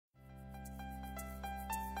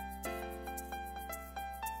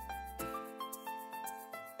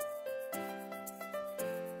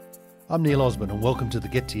I'm Neil Osborne and welcome to the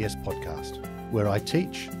Get to Yes podcast, where I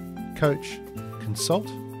teach, coach, consult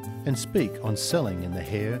and speak on selling in the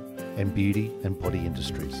hair and beauty and body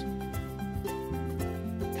industries.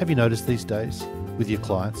 Have you noticed these days with your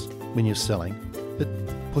clients when you're selling that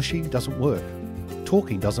pushing doesn't work?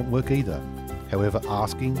 Talking doesn't work either. However,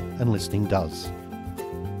 asking and listening does.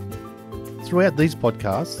 Throughout these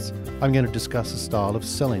podcasts, I'm going to discuss a style of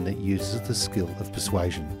selling that uses the skill of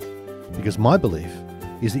persuasion. Because my belief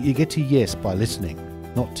is that you get to yes by listening,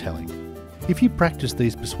 not telling. If you practice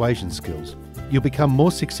these persuasion skills, you'll become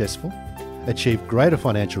more successful, achieve greater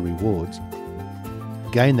financial rewards,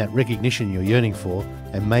 gain that recognition you're yearning for,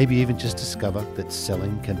 and maybe even just discover that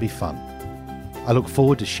selling can be fun. I look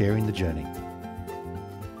forward to sharing the journey.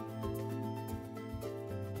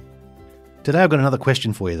 Today I've got another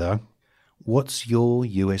question for you though. What's your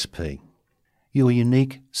USP? Your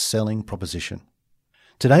unique selling proposition.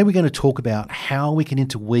 Today we're going to talk about how we can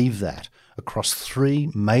interweave that across three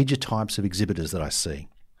major types of exhibitors that I see.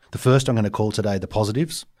 The first I'm going to call today the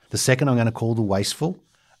positives. The second I'm going to call the wasteful.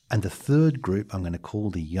 And the third group I'm going to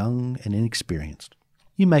call the young and inexperienced.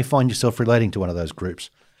 You may find yourself relating to one of those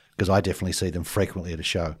groups because I definitely see them frequently at a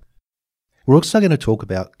show. We're also going to talk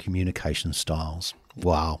about communication styles.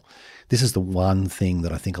 Wow, this is the one thing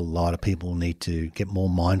that I think a lot of people need to get more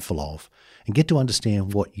mindful of and get to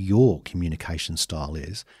understand what your communication style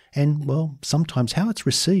is and, well, sometimes how it's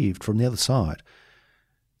received from the other side.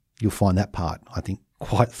 You'll find that part, I think,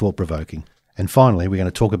 quite thought-provoking. And finally, we're going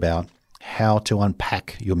to talk about how to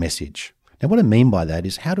unpack your message. Now, what I mean by that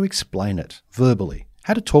is how to explain it verbally,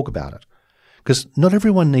 how to talk about it. Because not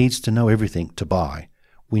everyone needs to know everything to buy.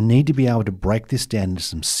 We need to be able to break this down into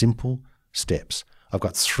some simple steps. I've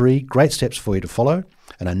got 3 great steps for you to follow,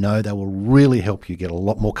 and I know they will really help you get a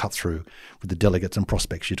lot more cut through with the delegates and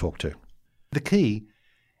prospects you talk to. The key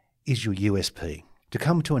is your USP. To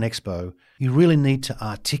come to an expo, you really need to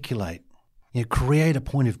articulate, create a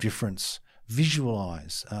point of difference,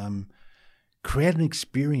 visualize, create an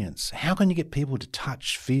experience. How can you get people to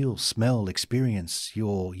touch, feel, smell, experience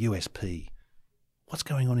your USP? What's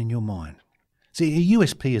going on in your mind? See, a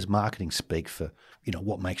USP is marketing speak for,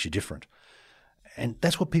 what makes you different. And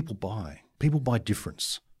that's what people buy. People buy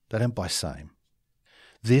difference. They don't buy same.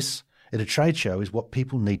 This, at a trade show, is what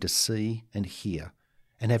people need to see and hear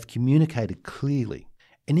and have communicated clearly.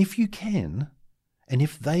 And if you can, and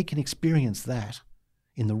if they can experience that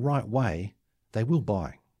in the right way, they will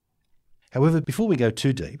buy. However, before we go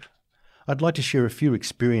too deep, I'd like to share a few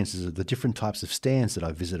experiences of the different types of stands that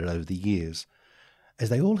I've visited over the years, as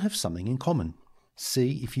they all have something in common.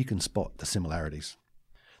 See if you can spot the similarities.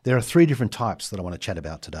 There are 3 different types that I want to chat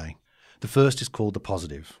about today. The first is called the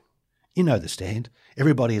positive. You know the stand.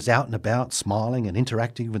 Everybody is out and about, smiling and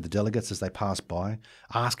interacting with the delegates as they pass by,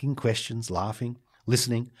 asking questions, laughing,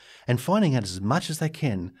 listening, and finding out as much as they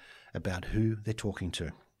can about who they're talking to.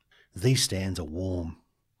 These stands are warm,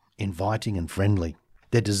 inviting and friendly.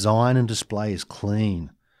 Their design and display is clean.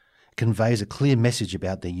 It conveys a clear message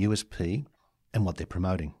about their USP and what they're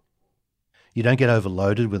promoting. You don't get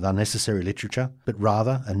overloaded with unnecessary literature, but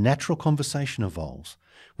rather a natural conversation evolves,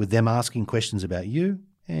 with them asking questions about you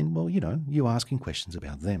and, you asking questions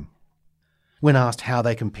about them. When asked how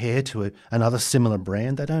they compare to another similar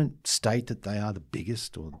brand, they don't state that they are the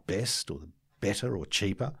biggest or the best or the better or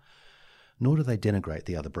cheaper, nor do they denigrate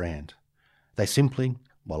the other brand. They simply,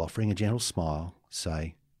 while offering a gentle smile,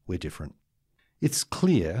 say, we're different. It's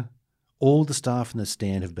clear all the staff in the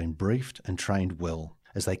stand have been briefed and trained well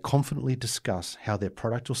as they confidently discuss how their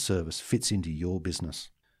product or service fits into your business.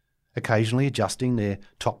 Occasionally adjusting their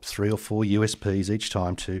top 3 or 4 USPs each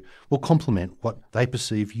time will complement what they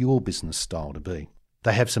perceive your business style to be.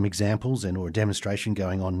 They have some examples and or a demonstration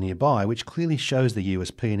going on nearby which clearly shows the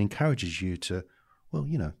USP and encourages you to,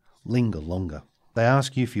 linger longer. They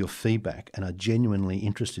ask you for your feedback and are genuinely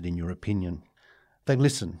interested in your opinion. They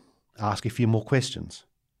listen, ask a few more questions.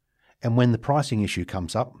 And when the pricing issue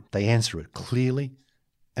comes up, they answer it clearly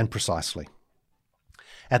and precisely.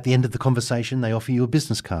 At the end of the conversation, they offer you a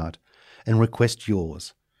business card and request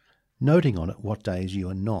yours, noting on it what days you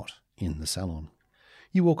are not in the salon.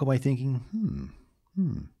 You walk away thinking,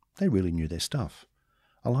 they really knew their stuff.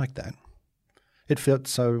 I like that. It felt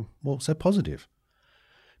so positive.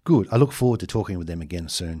 Good, I look forward to talking with them again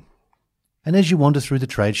soon. And as you wander through the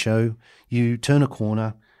trade show, you turn a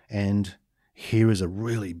corner and here is a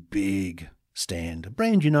really big stand, a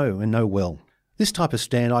brand you know and know well. This type of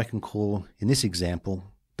stand I can call, in this example,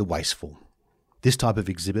 the wasteful. This type of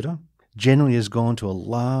exhibitor generally has gone to a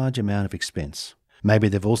large amount of expense. Maybe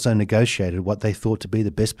they've also negotiated what they thought to be the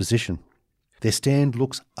best position. Their stand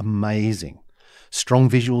looks amazing. strong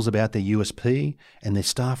visuals about their USP, and their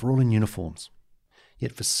staff are all in uniforms.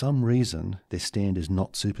 Yet for some reason, their stand is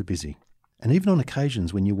not super busy. And even on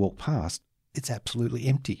occasions when you walk past, it's absolutely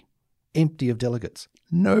empty. Empty of delegates.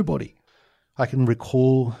 Nobody. I can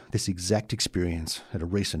recall this exact experience at a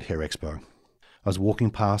recent Hair Expo. I was walking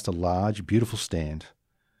past a large, beautiful stand.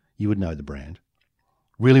 You would know the brand.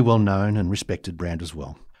 Really well known and respected brand as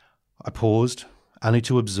well. I paused, only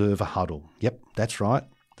to observe a huddle. Yep, that's right.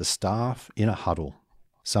 The staff in a huddle.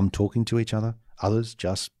 Some talking to each other, others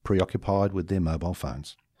just preoccupied with their mobile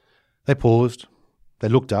phones. They paused, they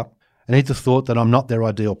looked up, and either thought that I'm not their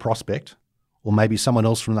ideal prospect, or maybe someone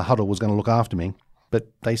else from the huddle was going to look after me,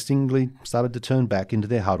 but they singly started to turn back into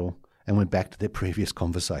their huddle and went back to their previous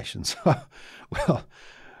conversations. Well,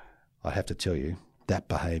 I have to tell you, that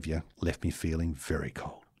behaviour left me feeling very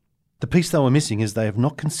cold. The piece they were missing is they have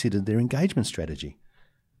not considered their engagement strategy.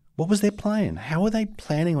 What was their plan? How are they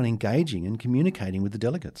planning on engaging and communicating with the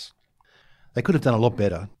delegates? They could have done a lot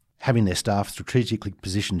better, having their staff strategically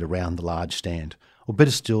positioned around the large stand. Or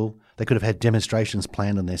better still, they could have had demonstrations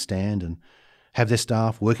planned on their stand and have their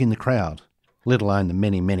staff work in the crowd, let alone the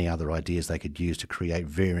many, many other ideas they could use to create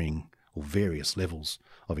varying or various levels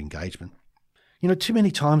of engagement. You know, too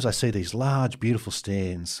many times I see these large, beautiful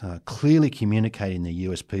stands clearly communicating the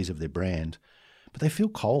USPs of their brand, but they feel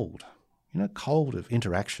cold. Cold of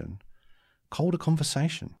interaction, cold of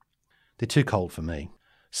conversation. They're too cold for me.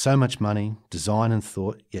 So much money, design and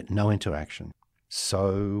thought, yet no interaction.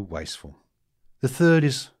 So wasteful. The third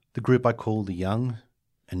is the group I call the young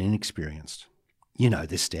and inexperienced. You know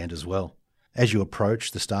this stand as well. As you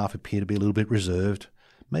approach, the staff appear to be a little bit reserved,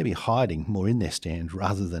 maybe hiding more in their stand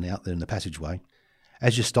rather than out there in the passageway.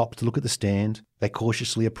 As you stop to look at the stand, they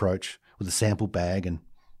cautiously approach with a sample bag and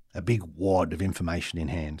a big wad of information in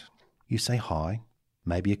hand. You say hi,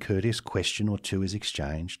 maybe a courteous question or two is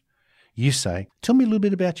exchanged. You say, tell me a little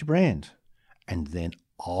bit about your brand. And then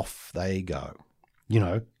off they go.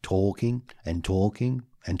 Talking and talking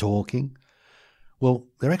and talking. Well,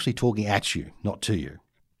 they're actually talking at you, not to you.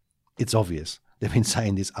 It's obvious. They've been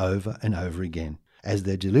saying this over and over again as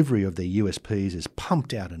their delivery of their USPs is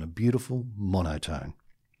pumped out in a beautiful monotone.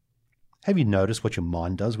 Have you noticed what your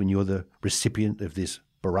mind does when you're the recipient of this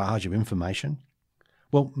barrage of information?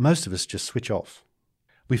 Well, most of us just switch off.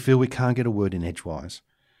 We feel we can't get a word in edgewise.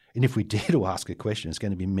 And if we dare to ask a question, it's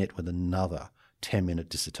going to be met with another 10-minute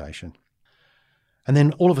dissertation. And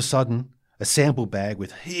then all of a sudden, a sample bag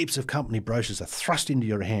with heaps of company brochures are thrust into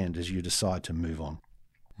your hand as you decide to move on.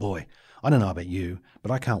 Boy, I don't know about you,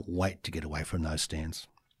 but I can't wait to get away from those stands.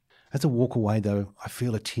 As I walk away, though, I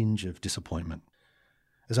feel a tinge of disappointment,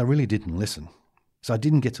 as I really didn't listen. So I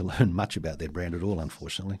didn't get to learn much about their brand at all,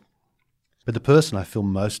 unfortunately. But the person I feel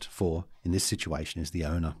most for in this situation is the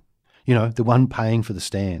owner. The one paying for the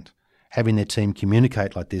stand. Having their team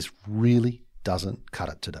communicate like this really doesn't cut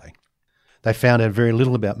it today. They found out very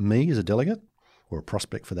little about me as a delegate, or a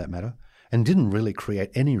prospect for that matter, and didn't really create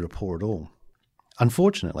any rapport at all.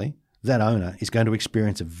 Unfortunately, that owner is going to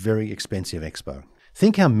experience a very expensive expo.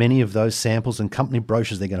 Think how many of those samples and company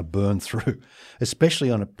brochures they're going to burn through, especially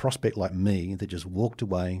on a prospect like me that just walked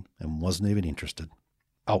away and wasn't even interested.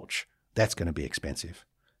 Ouch. That's going to be expensive.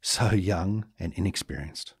 So young and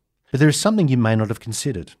inexperienced. But there is something you may not have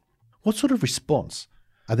considered. What sort of response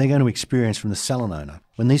are they going to experience from the salon owner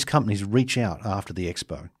when these companies reach out after the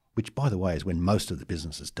expo, which, by the way, is when most of the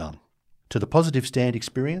business is done? To the positive stand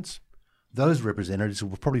experience, those representatives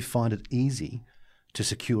will probably find it easy to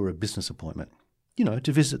secure a business appointment,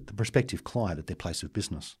 to visit the prospective client at their place of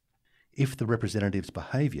business. If the representative's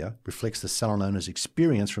behaviour reflects the salon owner's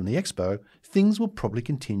experience from the expo, things will probably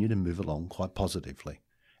continue to move along quite positively.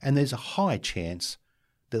 And there's a high chance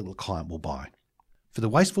that the client will buy. For the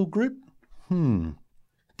wasteful group,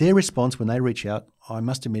 their response when they reach out, I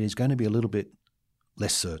must admit, is going to be a little bit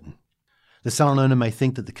less certain. The salon owner may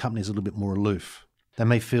think that the company is a little bit more aloof. They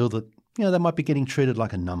may feel that, they might be getting treated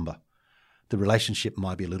like a number. The relationship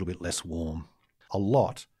might be a little bit less warm. A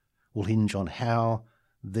lot will hinge on how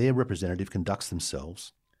their representative conducts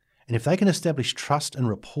themselves, and if they can establish trust and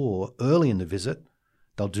rapport early in the visit,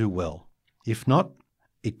 they'll do well. If not,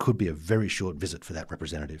 it could be a very short visit for that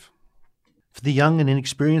representative. For the young and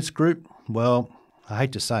inexperienced group, well, I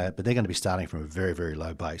hate to say it, but they're going to be starting from a very, very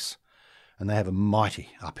low base, and they have a mighty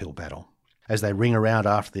uphill battle as they ring around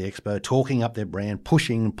after the expo, talking up their brand,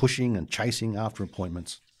 pushing and chasing after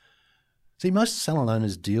appointments. See, most salon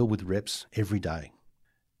owners deal with reps every day.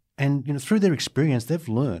 And through their experience, they've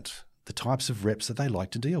learnt the types of reps that they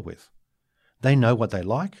like to deal with. They know what they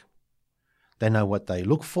like, they know what they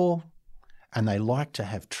look for, and they like to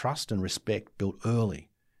have trust and respect built early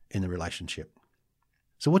in the relationship.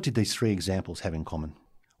 So what did these three examples have in common?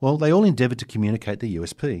 Well, they all endeavoured to communicate their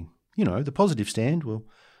USP. The positive stand,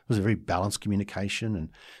 was a very balanced communication,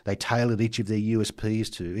 and they tailored each of their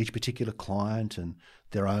USPs to each particular client and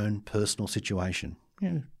their own personal situation.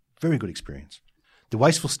 Very good experience. The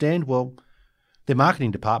wasteful stand, well, their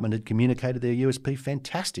marketing department had communicated their USP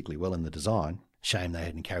fantastically well in the design. Shame they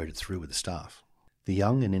hadn't carried it through with the staff. The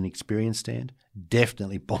young and inexperienced stand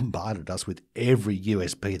definitely bombarded us with every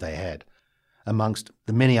USP they had, amongst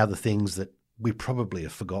the many other things that we probably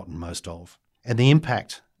have forgotten most of. And the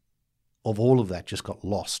impact of all of that just got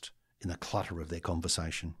lost in the clutter of their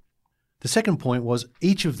conversation. The second point was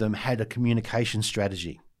each of them had a communication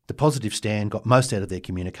strategy. The positive stand got most out of their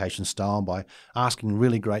communication style by asking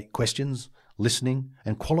really great questions, listening,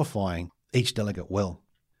 and qualifying each delegate well.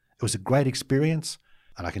 It was a great experience,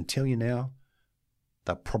 and I can tell you now,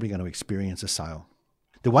 they're probably going to experience a sale.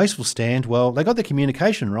 The wasteful stand, well, they got their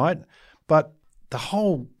communication right, but the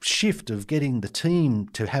whole shift of getting the team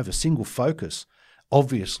to have a single focus,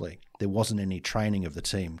 obviously there wasn't any training of the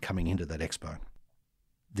team coming into that expo.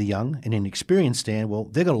 The young and inexperienced stand, well,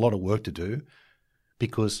 they've got a lot of work to do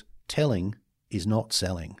because telling is not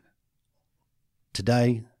selling.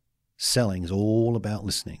 Today, selling is all about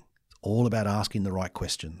listening. It's all about asking the right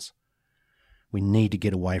questions. We need to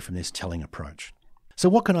get away from this telling approach. So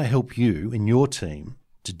what can I help you and your team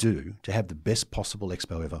to do to have the best possible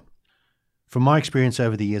expo ever? From my experience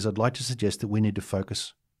over the years, I'd like to suggest that we need to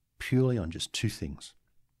focus purely on just two things.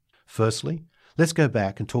 Firstly, let's go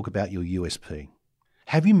back and talk about your USP.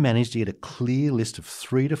 Have you managed to get a clear list of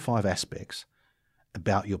 3 to 5 aspects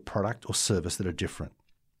about your product or service that are different?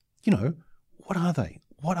 What are they?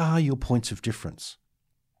 What are your points of difference?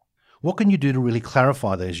 What can you do to really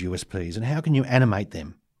clarify those USPs, and how can you animate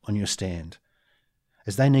them on your stand,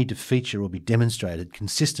 as they need to feature or be demonstrated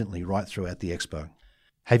consistently right throughout the expo?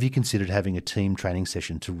 Have you considered having a team training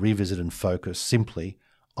session to revisit and focus simply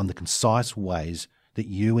on the concise ways that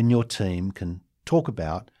you and your team can talk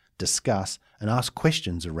about, discuss, and ask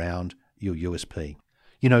questions around your USP?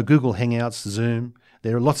 Google Hangouts, Zoom,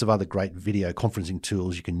 there are lots of other great video conferencing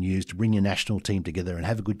tools you can use to bring your national team together and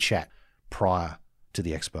have a good chat prior to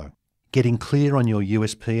the expo. Getting clear on your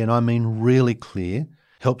USP, and I mean really clear,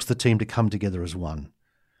 helps the team to come together as one,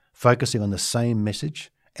 focusing on the same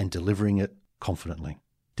message and delivering it confidently.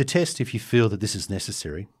 To test if you feel that this is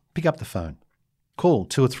necessary, pick up the phone. Call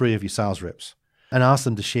 2 or 3 of your sales reps and ask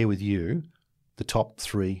them to share with you the top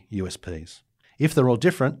 3 USPs. If they're all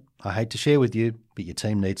different, I hate to share with you, but your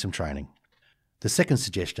team needs some training. The second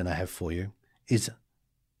suggestion I have for you is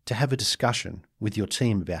to have a discussion with your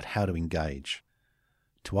team about how to engage.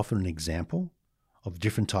 To offer an example of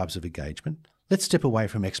different types of engagement, let's step away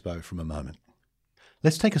from expo for a moment.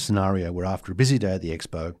 Let's take a scenario where after a busy day at the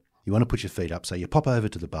expo, you want to put your feet up, so you pop over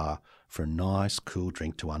to the bar for a nice, cool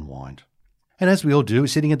drink to unwind. And as we all do, we're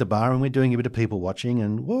sitting at the bar and we're doing a bit of people watching,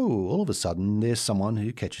 and whoa, all of a sudden there's someone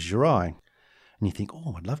who catches your eye. And you think,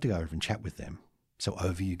 I'd love to go over and chat with them. So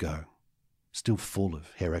over you go, still full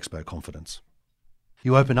of Hair Expo confidence.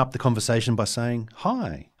 You open up the conversation by saying,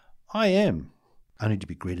 "Hi, I am," only to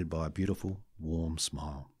be greeted by a beautiful, warm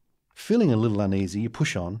smile. Feeling a little uneasy, you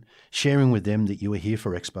push on, sharing with them that you are here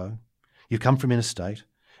for Expo, you've come from interstate,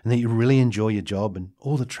 and that you really enjoy your job and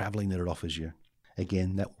all the travelling that it offers you.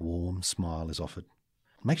 Again, that warm smile is offered.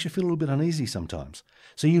 It makes you feel a little bit uneasy sometimes.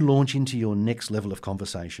 So you launch into your next level of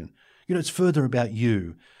conversation. It's further about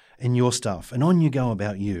you and your stuff, and on you go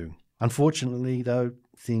about you. Unfortunately, though,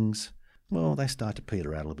 things, they start to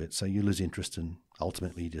peter out a little bit, so you lose interest and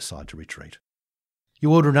ultimately you decide to retreat.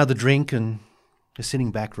 You order another drink and you're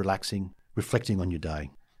sitting back, relaxing, reflecting on your day.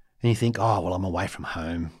 And you think, I'm away from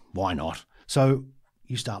home. Why not? So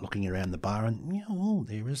you start looking around the bar and,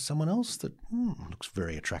 there is someone else that looks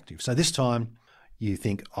very attractive. So this time you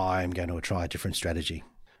think, I'm going to try a different strategy.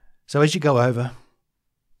 So as you go over,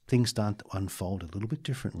 things start to unfold a little bit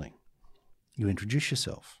differently. You introduce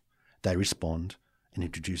yourself. They respond and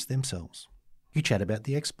introduce themselves. You chat about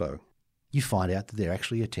the expo. You find out that they're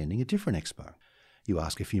actually attending a different expo. You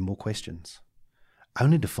ask a few more questions,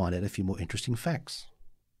 only to find out a few more interesting facts.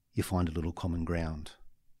 You find a little common ground,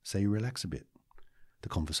 so you relax a bit. The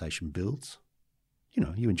conversation builds.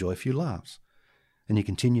 You enjoy a few laughs, and you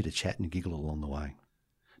continue to chat and giggle along the way.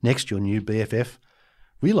 Next, your new BFF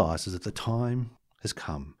realises that the time has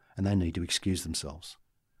come and they need to excuse themselves.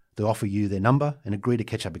 They offer you their number and agree to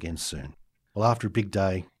catch up again soon. Well, after a big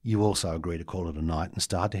day, you also agree to call it a night and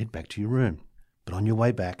start to head back to your room. But on your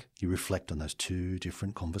way back, you reflect on those 2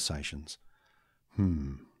 different conversations.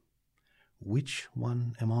 Which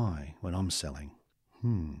one am I when I'm selling?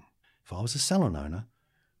 If I was a salon owner,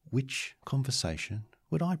 which conversation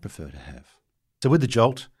would I prefer to have? So with the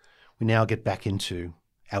jolt, we now get back into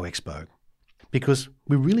our expo, because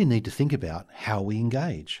we really need to think about how we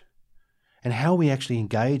engage and how we actually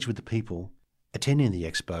engage with the people attending the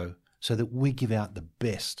expo so that we give out the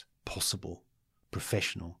best possible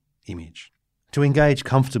professional image. To engage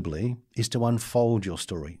comfortably is to unfold your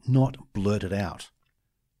story, not blurt it out.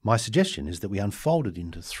 My suggestion is that we unfold it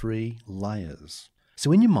into 3 layers.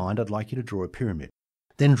 So in your mind, I'd like you to draw a pyramid.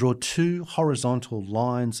 Then draw 2 horizontal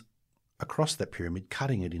lines across that pyramid,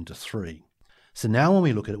 cutting it into 3. So now when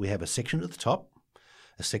we look at it, we have a section at the top,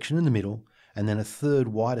 a section in the middle, and then a third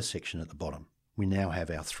wider section at the bottom. We now have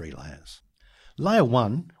our 3 layers. Layer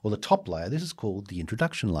 1, or the top layer, this is called the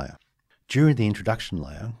introduction layer. During the introduction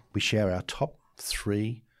layer, we share our top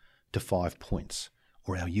 3 to 5 points,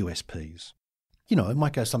 or our USPs. You know, it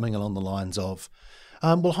might go something along the lines of,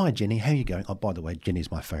 well, hi Jenny, how are you going? Oh, by the way,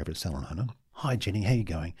 Jenny's my favourite salon owner. Hi Jenny, how are you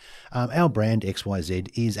going? Our brand XYZ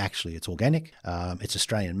is actually, it's organic, it's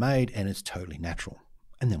Australian made, and it's totally natural.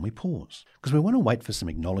 And then we pause, because we want to wait for some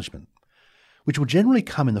acknowledgement, which will generally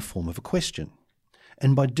come in the form of a question.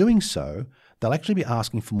 And by doing so, they'll actually be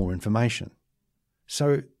asking for more information.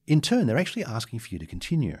 So in turn, they're actually asking for you to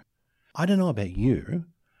continue. I don't know about you,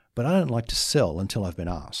 but I don't like to sell until I've been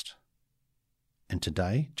asked. And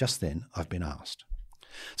today, just then, I've been asked.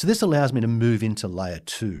 So this allows me to move into layer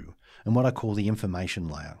 2, and what I call the information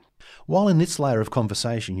layer. While in this layer of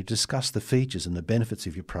conversation, you discuss the features and the benefits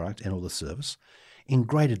of your product and or the service in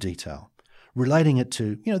greater detail, relating it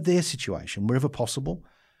to, their situation wherever possible,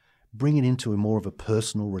 bring it into a more of a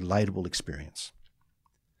personal, relatable experience.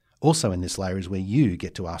 Also in this layer is where you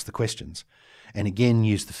get to ask the questions, and again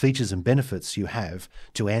use the features and benefits you have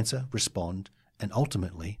to answer, respond, and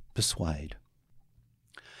ultimately persuade.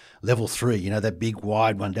 Level 3, that big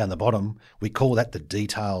wide one down the bottom, we call that the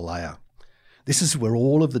detail layer. This is where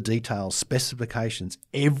all of the details, specifications,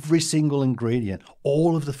 every single ingredient,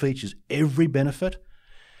 all of the features, every benefit,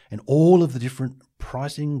 and all of the different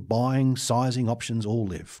pricing, buying, sizing options all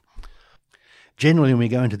live. Generally, when we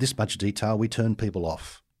go into this much detail, we turn people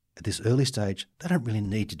off. At this early stage, they don't really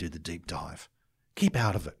need to do the deep dive. Keep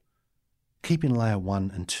out of it. Keep in layer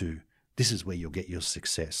 1 and 2. This is where you'll get your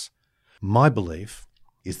success. My belief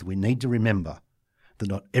is that we need to remember that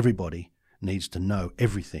not everybody needs to know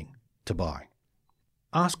everything to buy.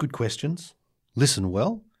 Ask good questions, listen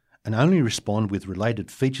well, and only respond with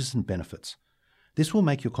related features and benefits. This will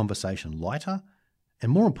make your conversation lighter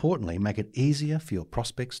and, more importantly, make it easier for your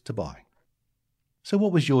prospects to buy. So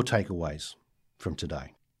what was your takeaways from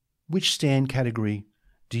today? Which stand category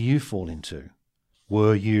do you fall into?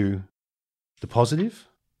 Were you the positive?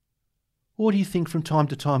 Or do you think from time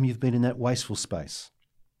to time you've been in that wasteful space?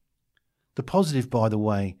 The positive, by the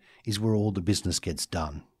way, is where all the business gets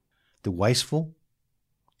done. The wasteful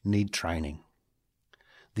need training.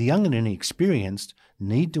 The young and inexperienced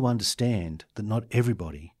need to understand that not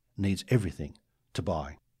everybody needs everything to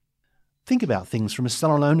buy. Think about things from a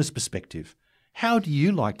salon owner's perspective. How do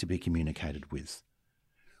you like to be communicated with?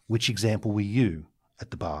 Which example were you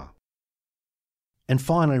at the bar? And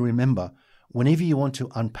finally, remember, whenever you want to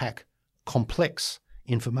unpack complex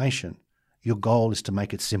information, your goal is to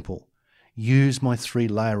make it simple. Use my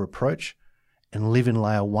 3-layer approach and live in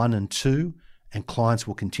layer 1 and 2, and clients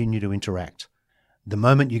will continue to interact. The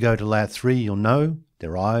moment you go to layer 3, you'll know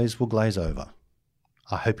their eyes will glaze over.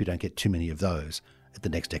 I hope you don't get too many of those at the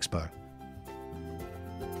next expo.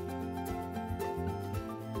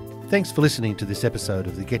 Thanks for listening to this episode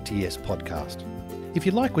of the Get to Yes podcast. If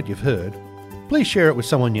you like what you've heard, please share it with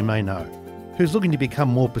someone you may know who's looking to become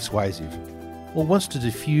more persuasive or wants to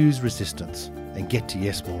diffuse resistance and get to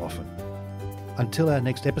yes more often. Until our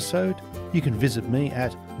next episode, you can visit me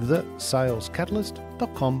at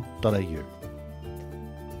thesalescatalyst.com.au.